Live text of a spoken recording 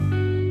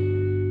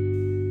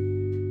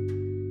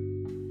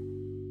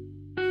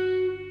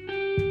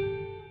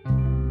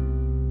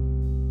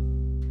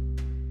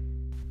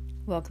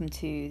welcome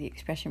to the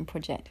Expression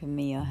Project with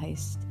me, your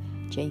host,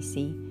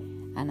 JC.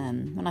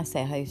 And when I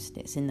say host,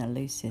 it's in the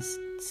loosest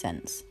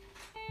sense,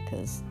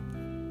 because,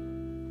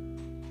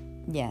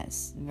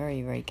 it's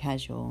very, very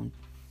casual,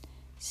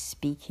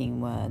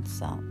 speaking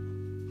words that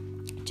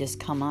just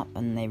come up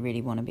and they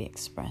really want to be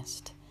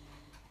expressed.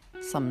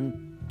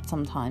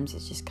 Sometimes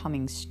it's just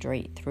coming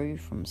straight through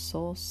from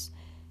source.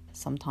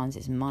 Sometimes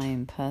it's my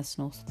own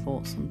personal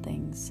thoughts on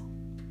things.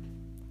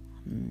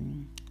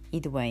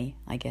 Either way,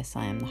 I guess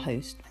I am the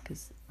host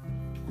because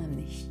I'm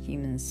the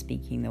human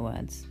speaking the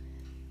words.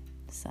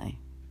 So,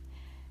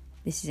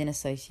 this is in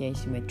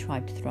association with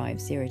Tribe to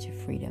Thrive, Zero to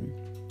Freedom.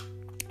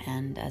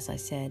 And as I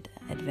said,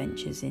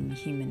 Adventures in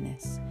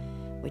Humanness,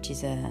 which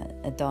is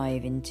a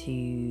dive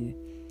into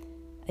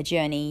a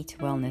journey to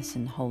wellness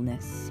and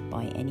wholeness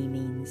by any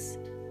means.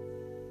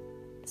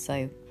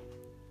 So,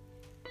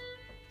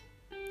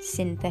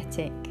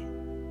 synthetic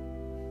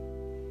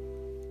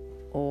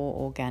or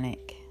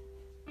organic,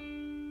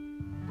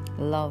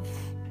 love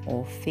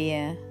or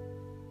fear,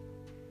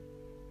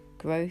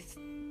 growth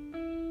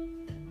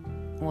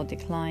or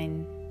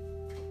decline.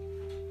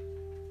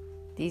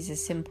 These are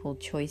simple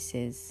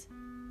choices.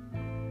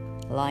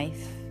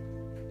 Life,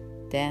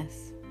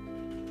 death,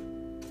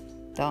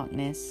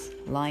 darkness,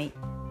 light.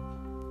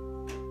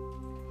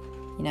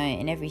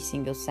 In every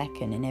single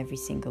second, in every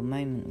single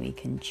moment, we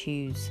can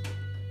choose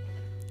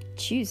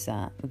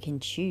that. We can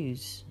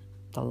choose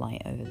the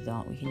light over the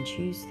dark. We can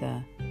choose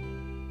the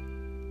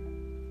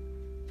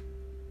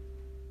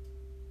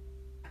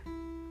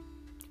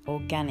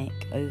organic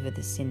over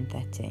the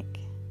synthetic.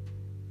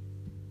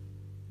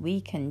 We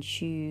can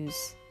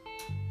choose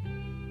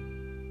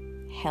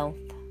health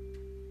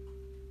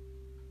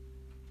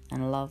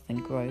and love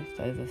and growth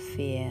over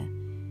fear,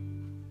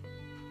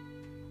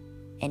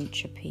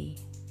 entropy,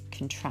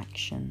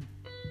 contraction,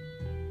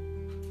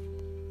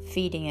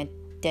 feeding a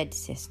dead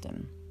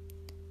system.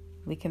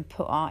 We can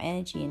put our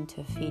energy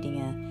into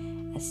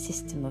feeding a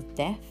system of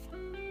death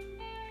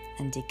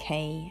and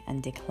decay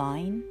and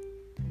decline,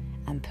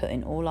 and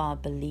putting all our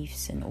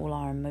beliefs and all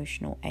our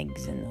emotional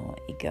eggs and or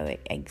egoic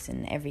eggs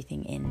and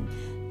everything in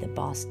the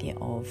basket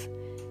of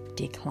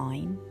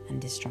decline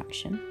and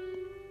destruction.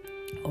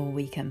 Or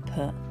we can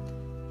put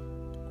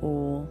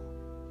all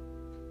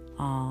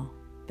our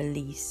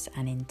beliefs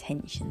and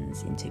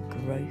intentions into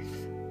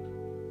growth,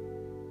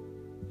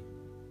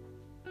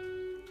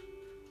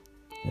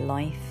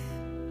 life,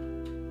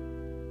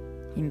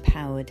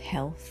 empowered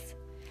health.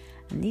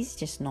 And these are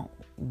just not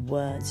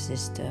words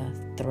just to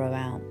throw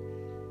out.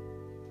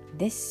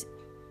 This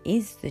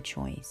is the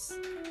choice.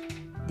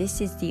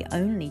 This is the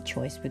only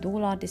choice, with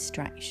all our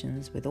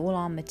distractions, with all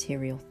our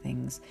material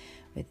things,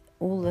 with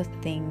all the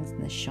things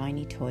and the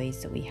shiny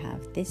toys that we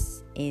have.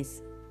 This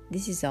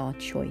is our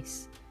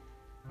choice.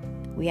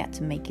 We had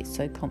to make it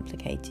so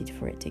complicated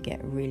for it to get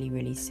really,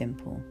 really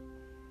simple.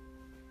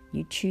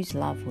 You choose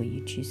love or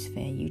you choose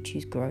fear. You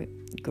choose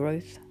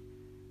growth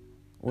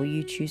or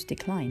you choose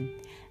decline.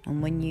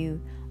 And when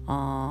you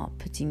are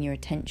putting your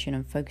attention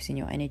and focusing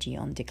your energy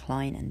on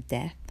decline and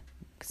death,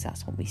 because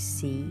that's what we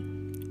see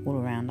all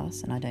around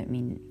us, and I don't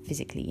mean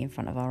physically in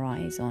front of our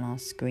eyes on our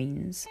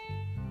screens.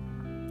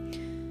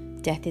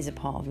 Death is a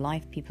part of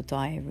life. People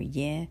die every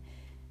year.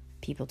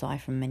 People die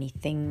from many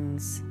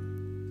things.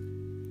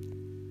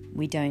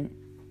 We don't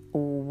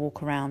all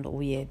walk around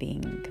all year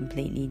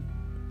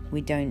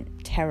we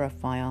don't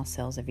terrify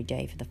ourselves every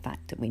day for the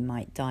fact that we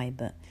might die,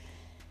 but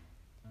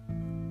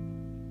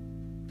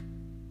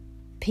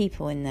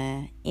people in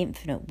their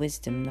infinite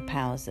wisdom, the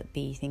powers that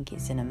be, think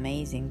it's an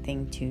amazing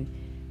thing to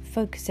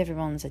focus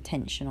everyone's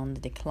attention on the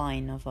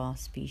decline of our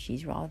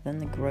species rather than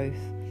the growth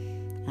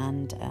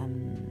and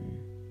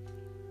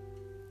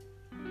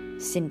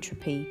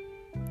syntropy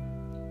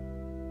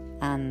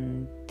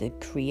and the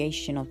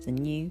creation of the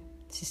new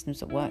systems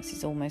that works.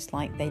 It's almost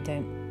like they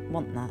don't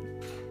want that,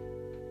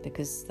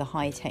 because the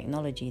high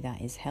technology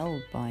that is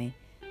held by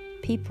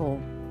people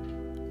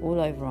all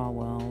over our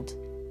world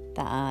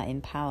that are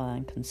in power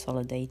and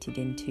consolidated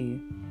into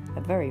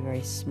a very,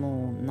 very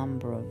small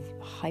number of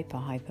hyper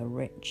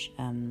rich,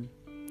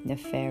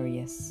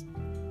 nefarious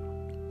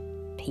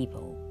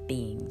people,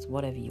 beings,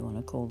 whatever you want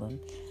to call them.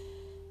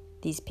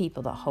 These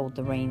people that hold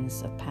the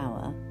reins of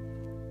power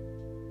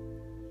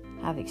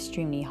have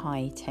extremely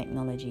high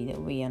technology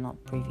that we are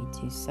not privy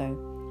to. So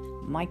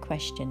my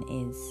question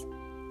is,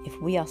 if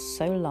we are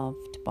so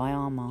loved by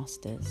our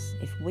masters,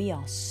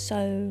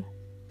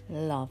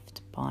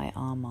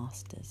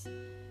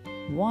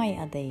 why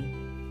are they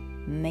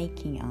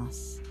making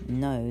us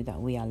know that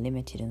we are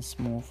limited and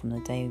small from the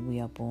day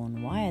we are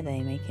born? Why are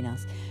they making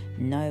us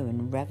know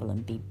and revel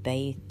and be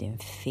bathed in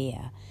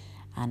fear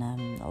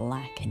and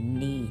lack and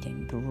need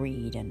and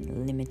greed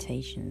and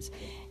limitations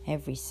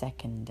every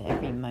second,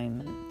 every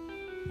moment?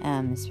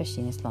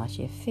 Especially in this last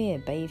year,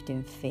 bathed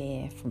in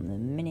fear from the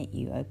minute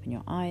you open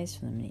your eyes,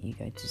 from the minute you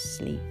go to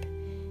sleep,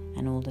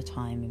 and all the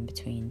time in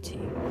between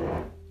too.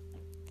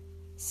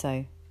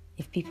 So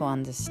if people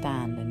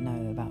understand and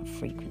know about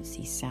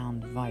frequency,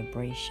 sound,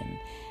 vibration,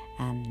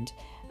 and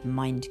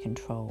mind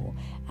control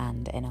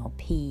and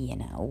NLP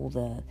and all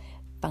the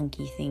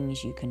funky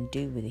things you can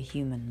do with a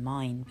human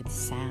mind, with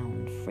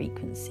sound,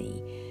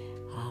 frequency,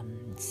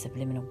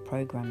 subliminal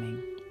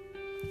programming.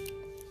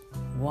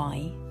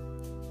 Why,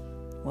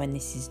 when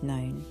this is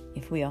known,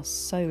 if we are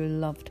so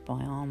loved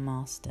by our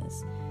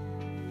masters,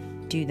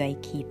 do they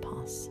keep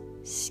us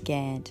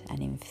scared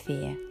and in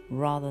fear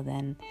rather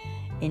than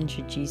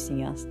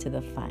introducing us to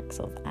the facts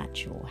of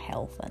actual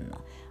health and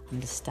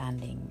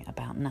understanding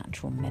about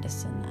natural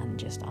medicine and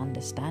just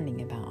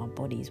understanding about our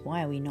bodies?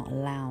 Why are we not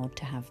allowed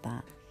to have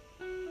that?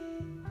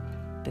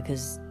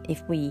 Because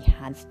if we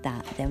had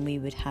that, then we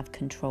would have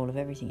control of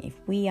everything. If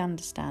we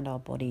understand our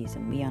bodies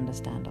and we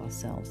understand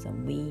ourselves,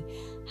 then we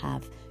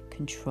have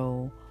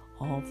control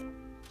of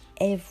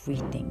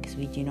everything, because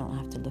we do not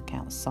have to look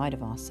outside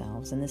of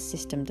ourselves, and the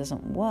system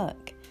doesn't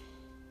work.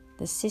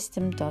 The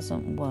system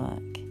doesn't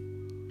work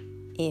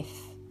if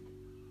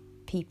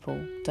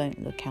people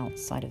don't look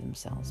outside of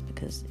themselves,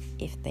 because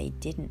if they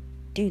didn't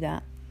do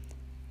that,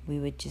 we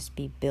would just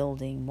be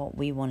building what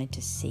we wanted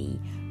to see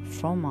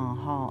from our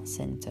heart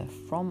center,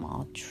 from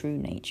our true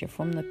nature,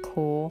 from the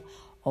core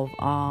of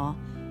our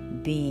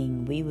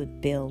being. We would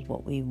build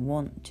what we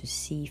want to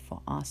see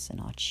for us and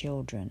our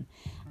children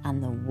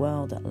and the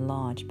world at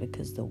large,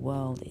 because the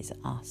world is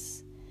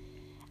us.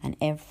 And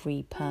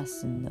every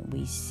person that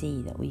we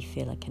see, that we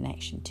feel a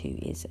connection to,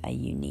 is a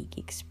unique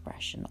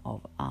expression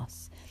of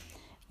us.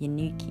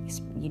 Unique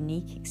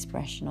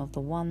expression of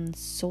the one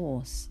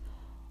source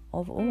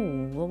of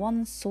all, the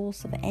one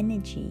source of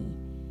energy.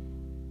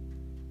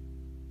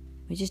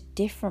 We're just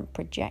different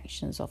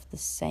projections of the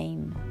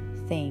same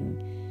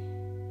thing.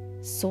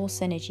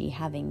 Source energy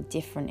having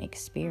different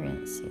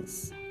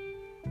experiences.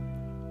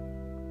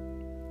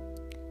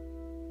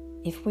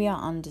 If we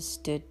are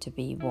understood to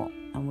be what,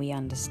 and we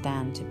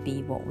understand to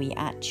be what we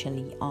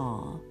actually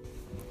are,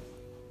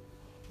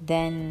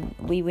 then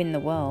we win the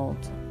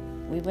world.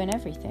 We win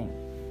everything.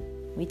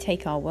 We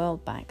take our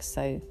world back.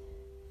 So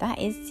that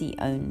is the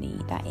only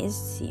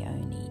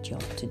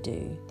job to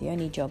do. The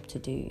only job to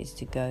do is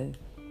to go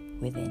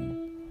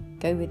within.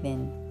 Go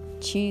within.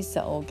 Choose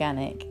the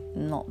organic,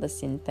 not the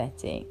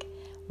synthetic.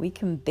 We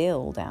can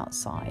build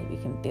outside. We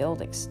can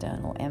build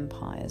external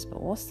empires.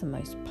 But what's the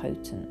most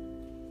potent?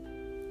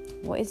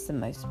 What is the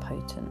most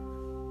potent?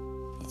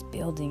 It's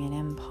building an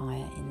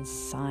empire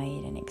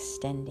inside and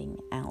extending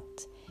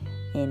out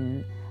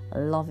in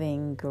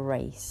loving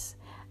grace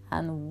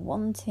and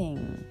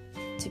wanting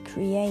to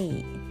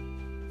create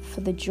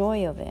for the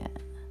joy of it.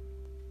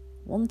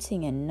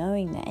 Wanting and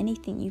knowing that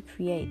anything you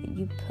create, that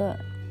you put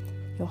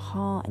your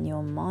heart and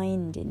your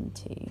mind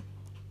into,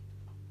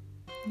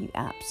 you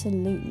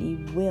absolutely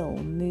will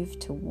move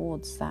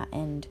towards that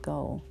end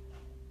goal.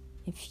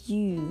 If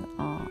you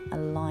are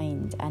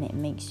aligned and it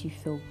makes you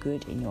feel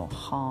good in your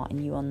heart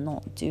and you are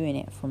not doing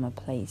it from a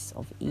place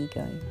of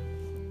ego.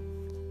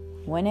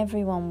 When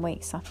everyone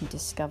wakes up and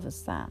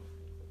discovers that,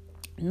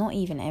 not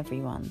even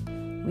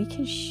everyone, we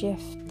can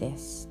shift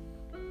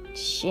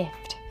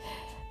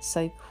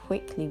so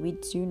quickly. We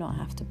do not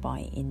have to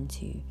buy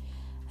into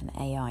an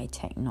AI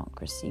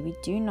technocracy. We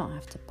do not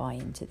have to buy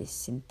into this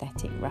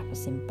synthetic, wrap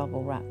us in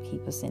bubble wrap,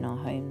 keep us in our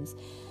homes,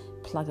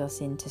 plug us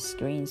into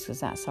screens because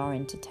that's our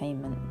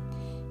entertainment.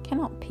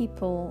 Cannot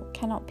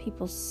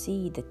people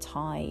see the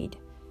tide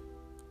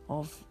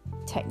of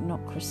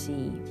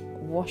technocracy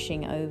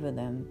washing over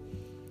them?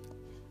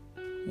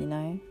 You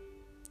know,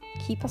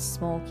 keep us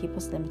small, keep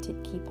us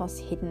limited, keep us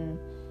hidden,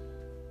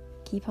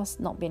 keep us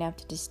not being able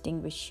to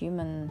distinguish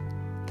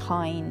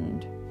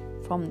humankind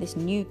from this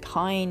new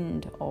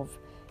kind of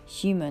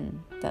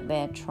human that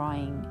they're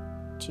trying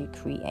to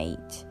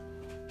create,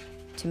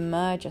 to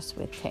merge us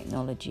with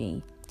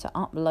technology, to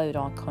upload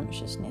our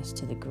consciousness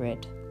to the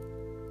grid.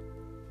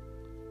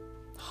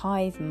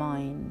 Hive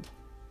mind.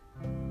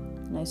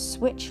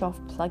 Switch off,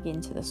 plug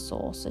into the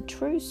source, a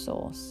true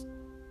source.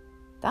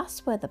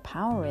 That's where the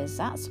power is.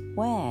 That's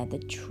where the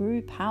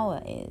true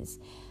power is.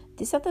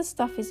 This other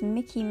stuff is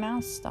Mickey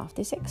Mouse stuff.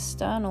 This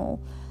external,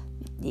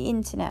 the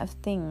Internet of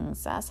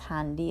Things, that's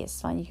handy.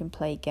 It's fine. You can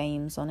play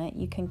games on it.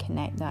 You can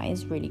connect. That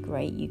is really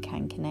great. You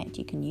can connect.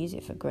 You can use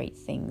it for great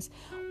things.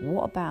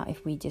 What about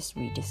if we just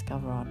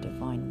rediscover our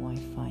divine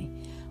Wi-Fi?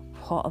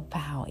 What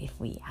about if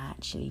we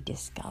actually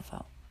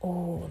discover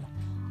all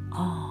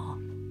our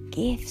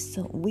gifts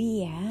that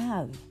we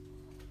have?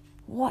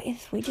 What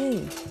if we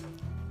do?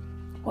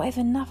 What if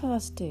enough of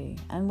us do?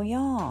 And we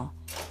are.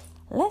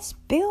 Let's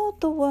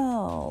build the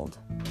world.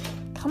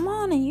 Come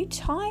on, are you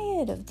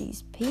tired of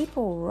these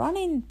people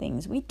running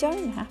things? We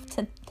don't have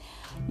to,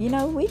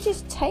 we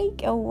just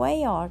take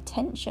away our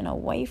attention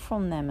away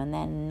from them and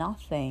they're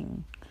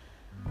nothing.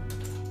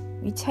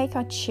 We take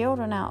our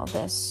children out of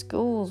their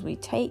schools. We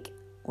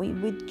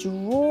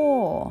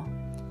withdraw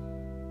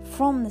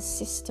from the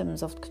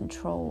systems of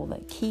control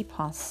that keep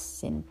us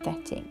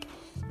synthetic,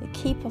 that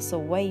keep us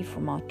away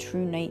from our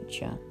true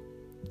nature,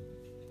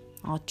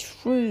 our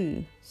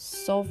true,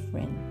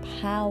 sovereign,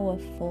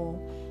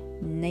 powerful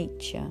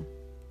nature.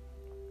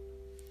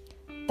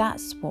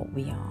 That's what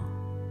we are.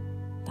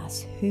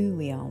 That's who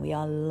we are. We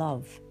are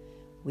love.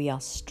 We are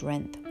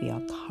strength. We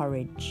are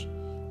courage.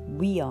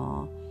 We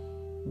are,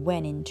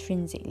 when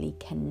intrinsically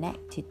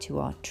connected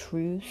to our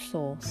true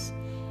source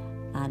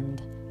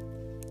and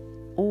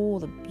all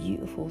the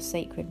beautiful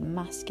sacred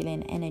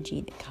masculine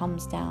energy that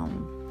comes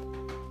down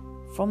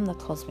from the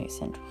cosmic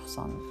central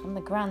sun, from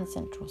the grand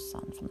central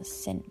sun, from the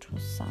central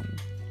sun,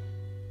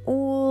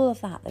 all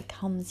of that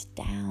comes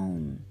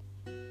down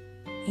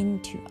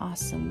into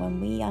us. And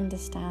when we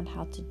understand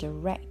how to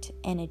direct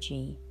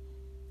energy,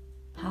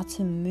 how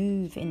to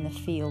move in the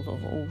field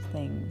of all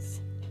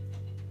things,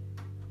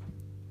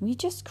 we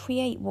just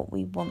create what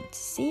we want to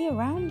see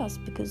around us,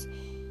 because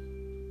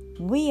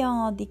we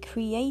are the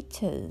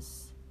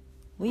creators.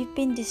 We've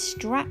been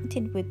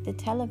distracted with the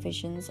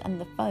televisions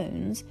and the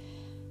phones,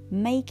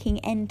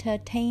 making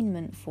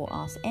entertainment for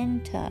us.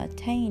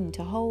 Entertain,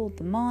 to hold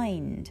the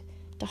mind,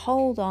 to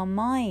hold our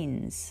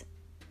minds.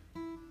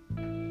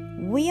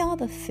 We are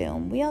the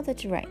film, we are the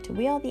director,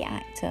 we are the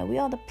actor, we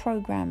are the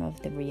programmer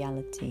of the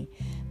reality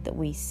that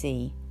we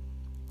see.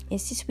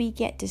 It's just we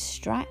get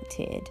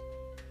distracted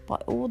by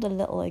all the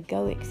little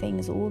egoic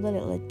things, all the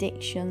little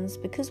addictions,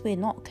 because we're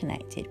not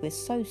connected. We're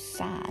so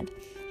sad.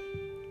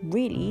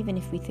 Really, even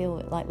if we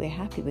feel like we're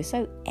happy, we're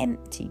so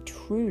empty,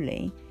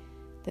 truly,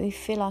 that we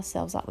fill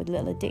ourselves up with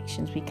little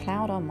addictions. We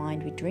cloud our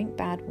mind, we drink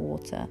bad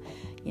water,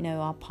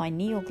 our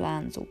pineal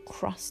glands all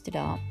crusted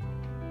up,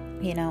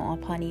 our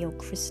pineal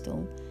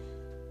crystal.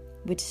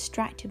 We're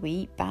distracted, we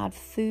eat bad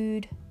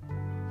food.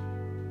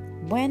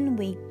 When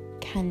we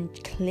can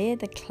clear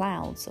the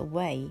clouds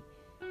away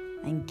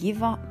and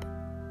give up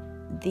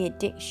the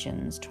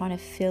addictions, trying to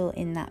fill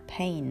in that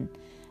pain,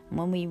 and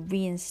when we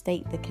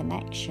reinstate the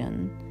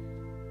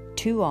connection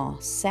to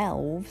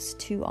ourselves,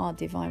 to our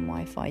divine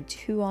Wi-Fi,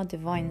 to our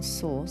divine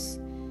source,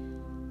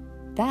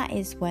 that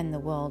is when the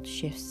world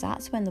shifts.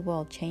 That's when the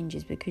world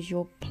changes, because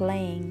you're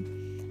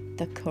playing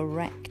the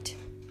correct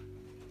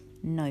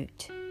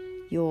note.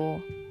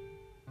 You're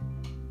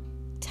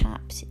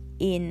tapped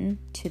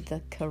into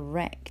the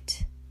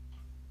correct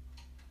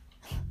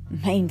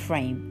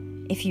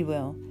mainframe, if you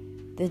will,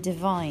 the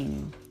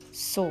divine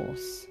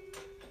source.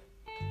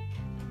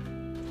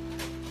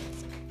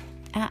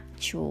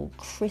 Actual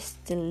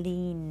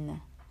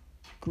crystalline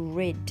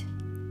grid.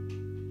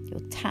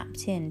 You're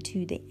tapped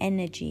into the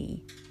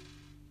energy,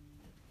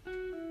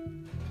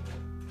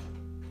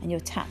 and you're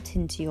tapped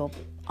into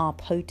our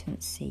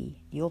potency,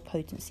 your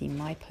potency,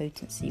 my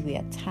potency. We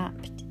are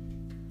tapped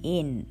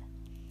in.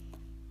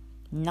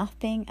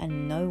 Nothing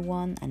and no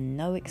one and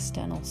no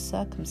external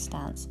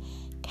circumstance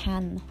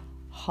can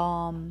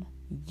harm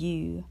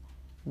you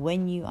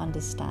when you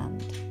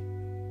understand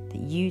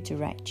that you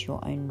direct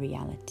your own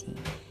reality.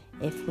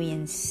 If we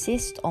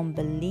insist on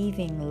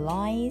believing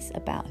lies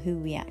about who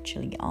we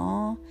actually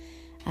are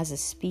as a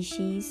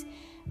species,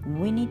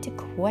 we need to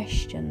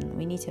question,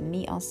 we need to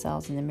meet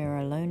ourselves in the mirror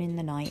alone in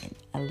the night,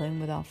 alone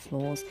with our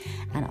flaws,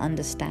 and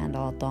understand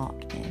our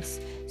darkness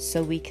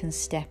so we can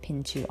step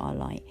into our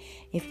light.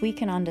 If we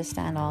can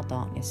understand our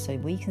darkness so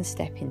we can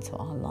step into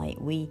our light,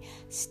 we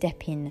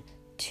step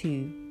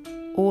into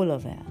all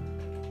of it.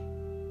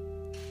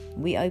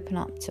 We open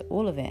up to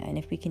all of it, and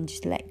if we can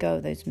just let go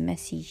of those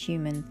messy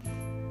human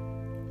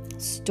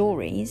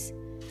stories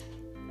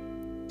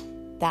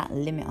that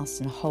limit us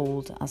and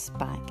hold us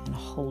back and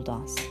hold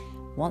us,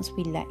 once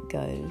we let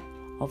go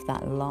of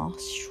that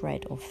last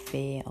shred of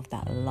fear, of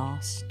that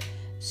last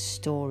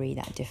story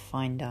that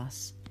defined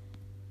us,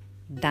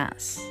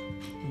 that's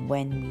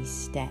when we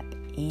step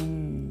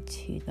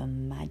into the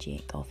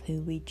magic of who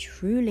we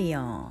truly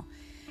are.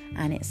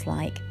 And it's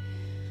like,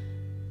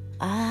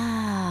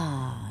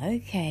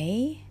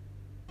 okay,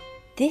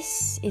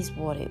 this is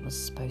what it was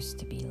supposed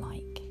to be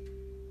like.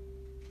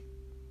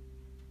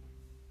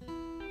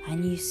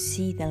 And you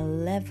see the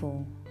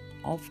level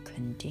of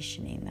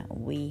conditioning that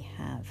we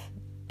have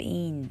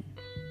been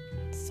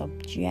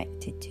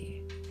subjected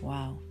to.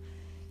 Wow.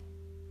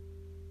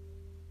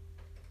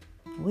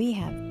 We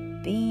have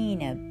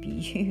been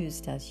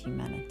abused as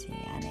humanity,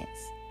 and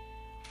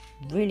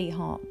it's really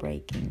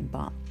heartbreaking,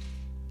 but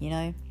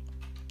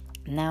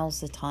now's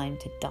the time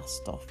to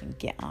dust off and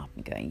get up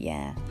and go,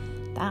 yeah,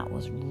 that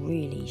was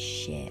really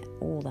shit.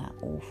 All that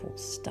awful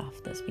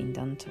stuff that's been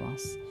done to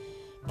us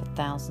for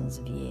thousands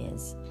of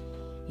years,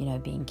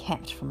 being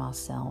kept from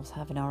ourselves,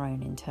 having our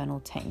own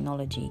internal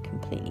technology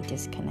completely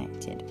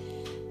disconnected,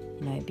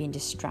 being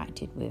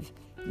distracted with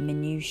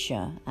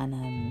minutiae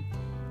and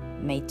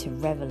made to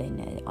revel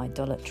in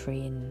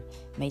idolatry and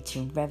made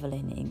to revel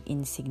in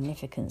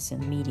insignificance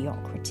and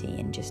mediocrity,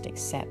 and just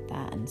accept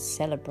that and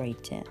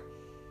celebrate it.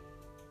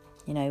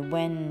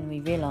 When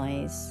we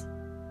realise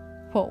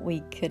what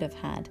we could have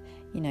had,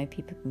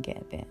 people get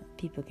a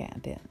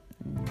bit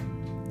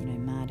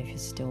mad if you're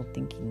still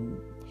thinking,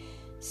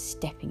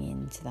 stepping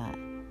into that,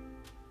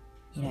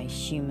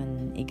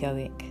 human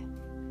egoic,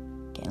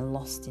 getting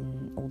lost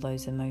in all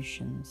those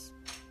emotions.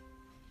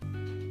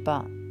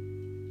 But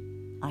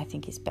I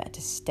think it's better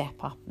to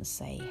step up and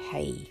say,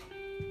 hey,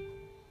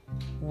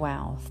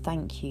 wow,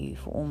 thank you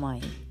for all my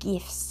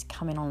gifts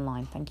coming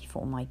online. Thank you for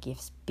all my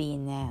gifts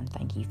being there. And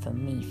thank you for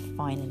me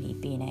finally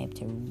being able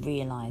to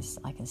realize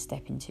I can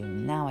step into.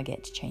 Now I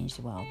get to change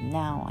the world.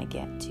 Now I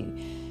get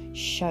to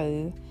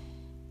show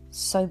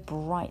so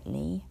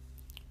brightly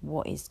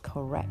what is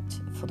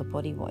correct for the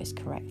body, what is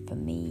correct for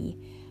me,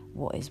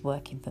 what is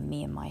working for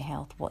me and my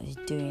health, what is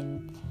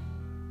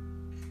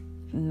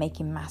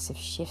making massive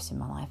shifts in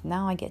my life.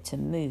 Now I get to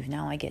move.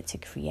 Now I get to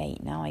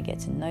create. Now I get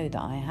to know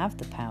that I have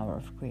the power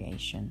of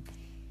creation.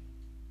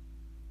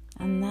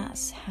 And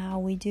that's how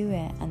we do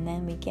it. And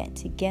then we get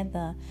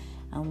together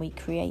and we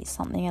create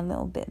something a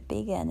little bit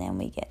bigger, and then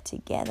we get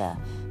together.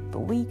 But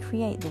we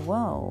create the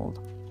world,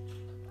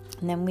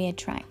 and then we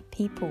attract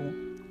people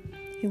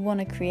who want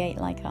to create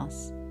like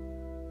us.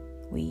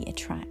 We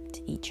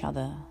attract each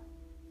other.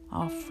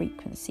 Our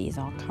frequency is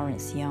our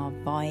currency. Our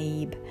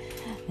vibe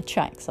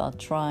attracts our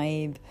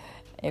tribe.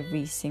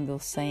 Every single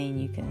saying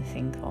you can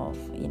think of,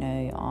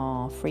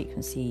 our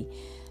frequency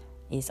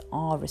is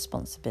our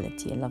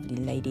responsibility. A lovely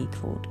lady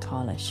called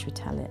Carla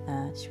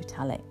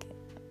Schwitalik,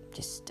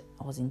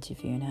 I was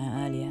interviewing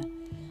her earlier.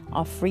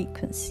 Our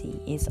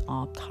frequency is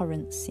our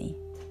currency.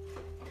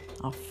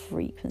 Our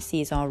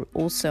frequency is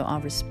also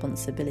our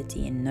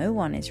responsibility, and no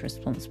one is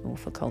responsible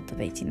for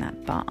cultivating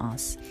that but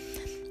us.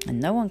 And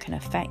no one can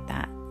affect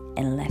that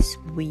unless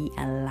we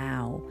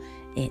allow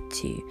it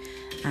to.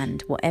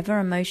 And whatever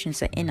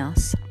emotions are in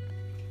us,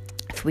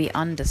 if we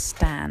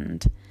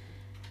understand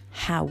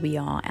how we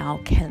are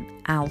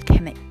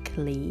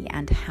alchemically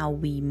and how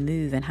we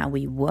move and how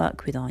we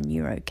work with our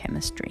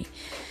neurochemistry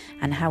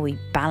and how we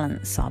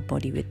balance our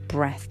body with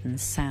breath and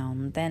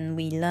sound, then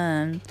we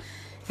learn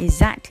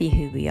exactly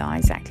who we are,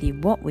 exactly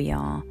what we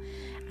are,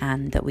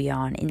 and that we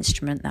are an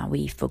instrument that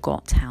we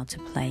forgot how to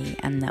play,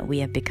 and that we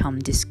have become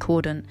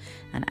discordant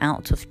and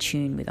out of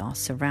tune with our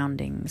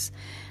surroundings.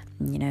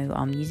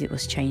 Our music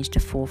was changed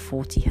to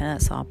 440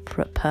 hertz. Our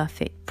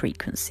perfect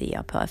frequency,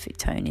 our perfect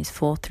tone is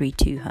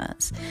 432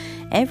 hertz.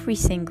 Every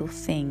single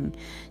thing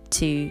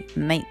to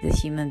make the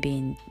human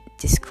being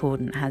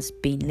discordant has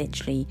been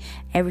literally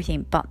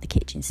everything but the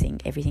kitchen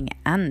sink. Everything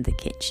and the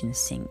kitchen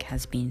sink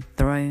has been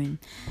thrown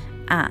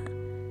at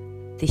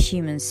the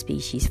human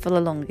species for the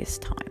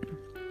longest time,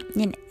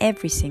 in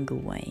every single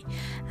way.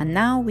 And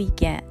now we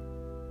get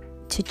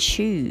to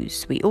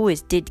choose. We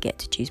always did get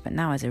to choose, but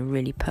now is a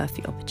really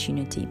perfect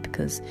opportunity,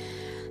 because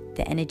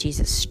the energies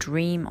that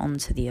stream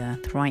onto the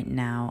earth right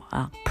now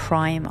are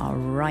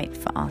right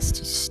for us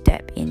to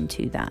step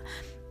into that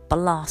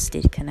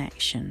blasted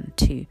connection,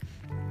 to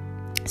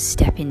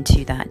step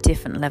into that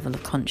different level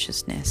of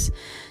consciousness,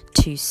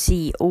 to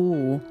see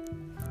all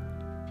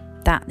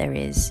that there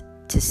is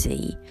to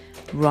see,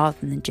 rather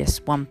than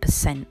just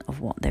 1% of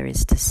what there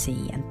is to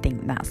see and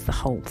think that's the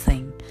whole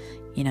thing.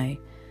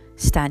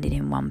 Standing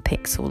in one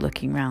pixel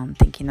looking around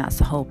thinking that's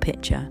the whole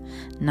picture.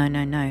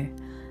 No.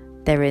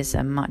 There is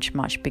a much,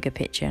 much bigger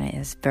picture, and it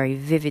has very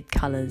vivid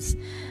colours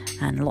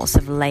and lots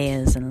of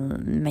layers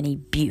and many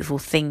beautiful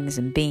things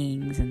and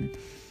beings and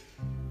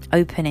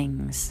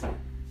openings.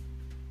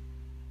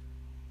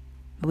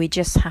 We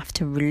just have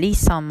to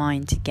release our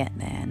mind to get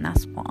there, and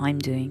that's what I'm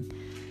doing.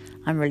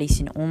 I'm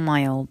releasing all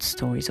my old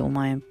stories, all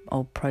my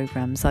old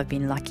programs. I've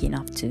been lucky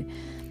enough to,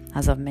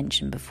 as I've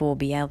mentioned before,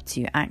 be able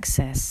to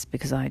access,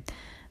 because I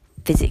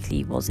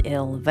physically was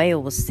ill, the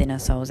veil was thinner,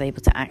 so I was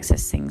able to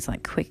access things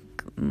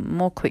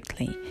more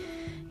quickly,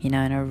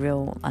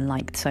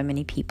 unlike so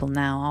many people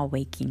now are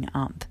waking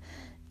up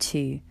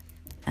to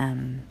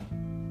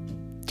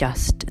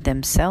just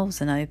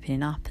themselves and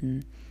opening up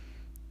and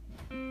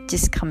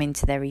just coming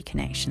to their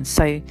reconnection.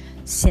 So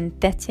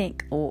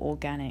synthetic or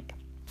organic,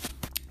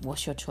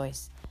 what's your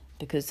choice?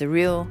 Because the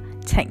real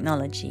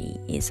technology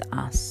is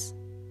us.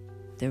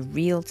 The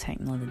real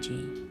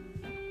technology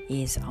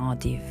is our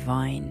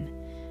divine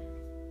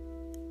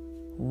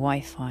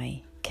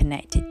Wi-Fi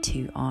connected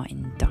to our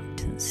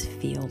inductance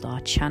field,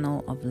 our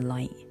channel of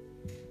light.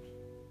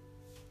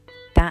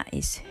 That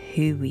is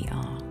who we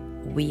are.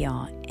 We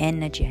are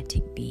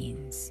energetic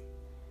beings.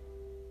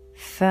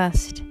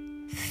 First,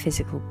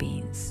 physical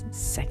beings.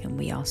 Second,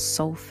 we are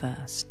soul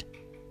first.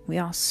 We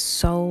are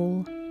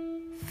soul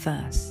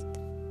first.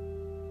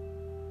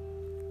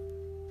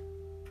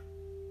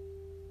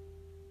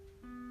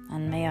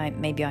 And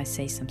maybe I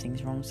say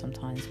something's wrong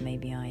sometimes.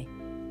 Maybe I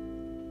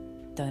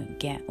don't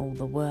get all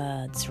the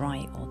words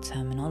right or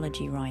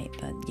terminology right,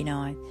 but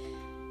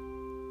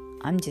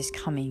I'm just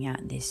coming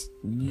at this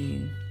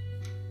new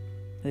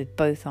with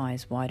both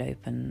eyes wide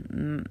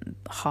open,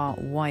 heart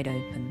wide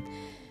open,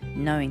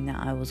 knowing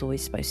that I was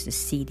always supposed to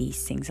see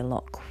these things a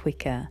lot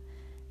quicker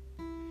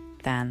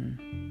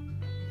than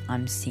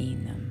I'm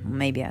seeing them.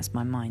 Maybe that's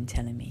my mind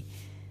telling me.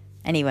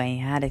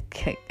 Anyway, I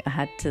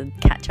had to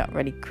catch up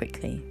really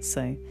quickly,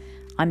 so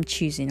I'm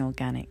choosing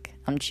organic.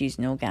 I'm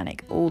choosing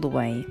organic all the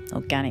way.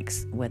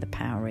 Organic's where the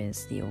power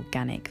is, the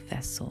organic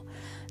vessel,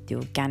 the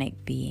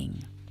organic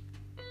being,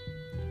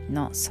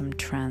 not some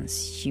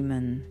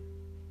transhuman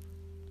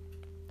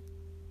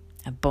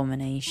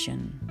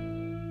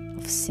abomination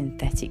of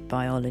synthetic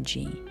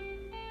biology.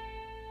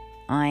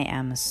 I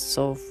am a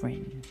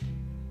sovereign,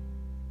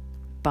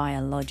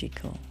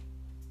 biological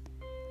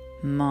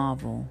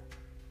marvel,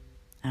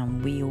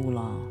 and we all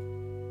are.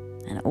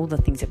 And all the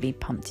things that we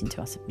pumped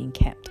into us have been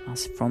kept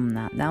us from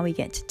that. Now we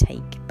get to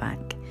take back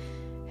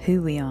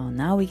who we are.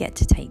 Now we get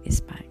to take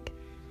this back.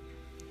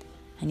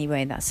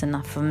 Anyway, that's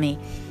enough for me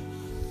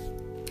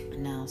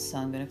now. So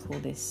I'm going to call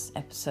this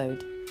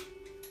episode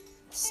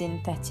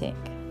Synthetic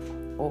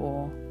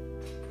or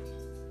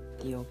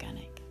the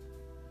Organic.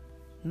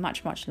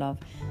 Much, much love.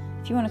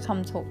 If you want to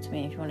come talk to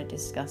me, if you want to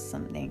discuss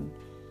something,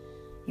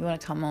 you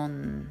want to come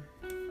on,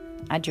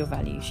 add your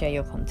value, share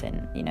your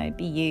content,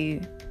 be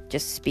you,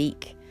 just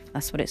speak.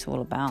 That's what it's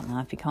all about now.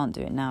 If you can't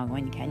do it now,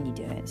 when can you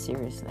do it?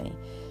 Seriously.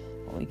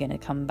 Or are we going to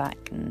come back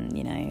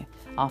and,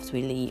 after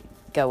we leave,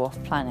 go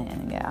off planet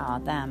and go,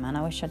 damn, man,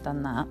 I wish I'd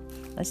done that.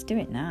 Let's do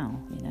it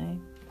now,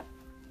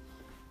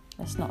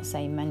 Let's not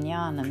say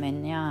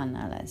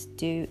mañana. Let's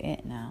do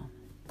it now.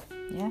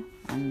 Yeah?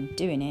 And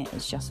doing it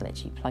is just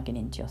literally plugging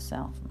into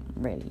yourself.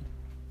 Really,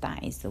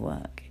 that is the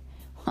work.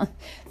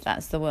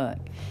 That's the work.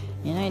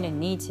 You don't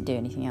need to do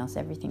anything else.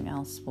 Everything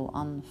else will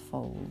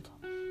unfold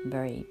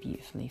very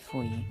beautifully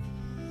for you.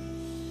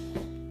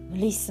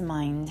 Release the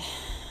mind.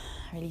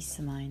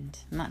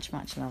 Much,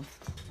 much love.